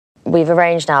We've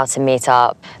arranged now to meet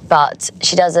up, but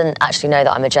she doesn't actually know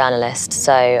that I'm a journalist,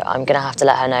 so I'm going to have to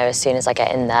let her know as soon as I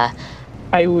get in there.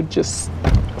 I would just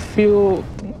feel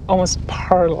almost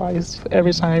paralyzed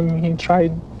every time he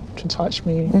tried to touch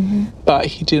me, but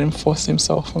he didn't force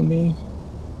himself on me.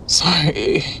 So,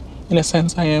 in a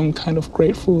sense, I am kind of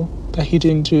grateful that he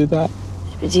didn't do that.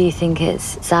 But do you think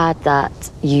it's sad that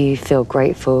you feel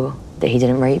grateful that he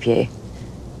didn't rape you?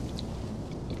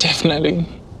 Definitely.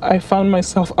 I found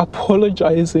myself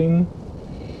apologizing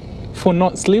for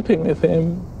not sleeping with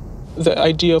him. The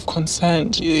idea of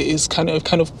consent is kind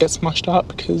of gets mashed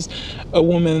up because a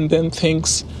woman then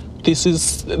thinks this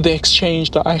is the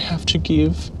exchange that I have to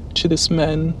give to this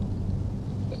man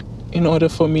in order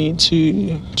for me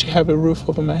to have a roof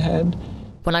over my head.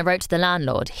 When I wrote to the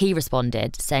landlord, he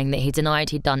responded saying that he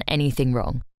denied he'd done anything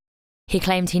wrong. He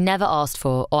claimed he never asked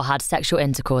for or had sexual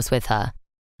intercourse with her,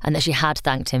 and that she had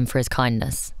thanked him for his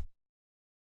kindness.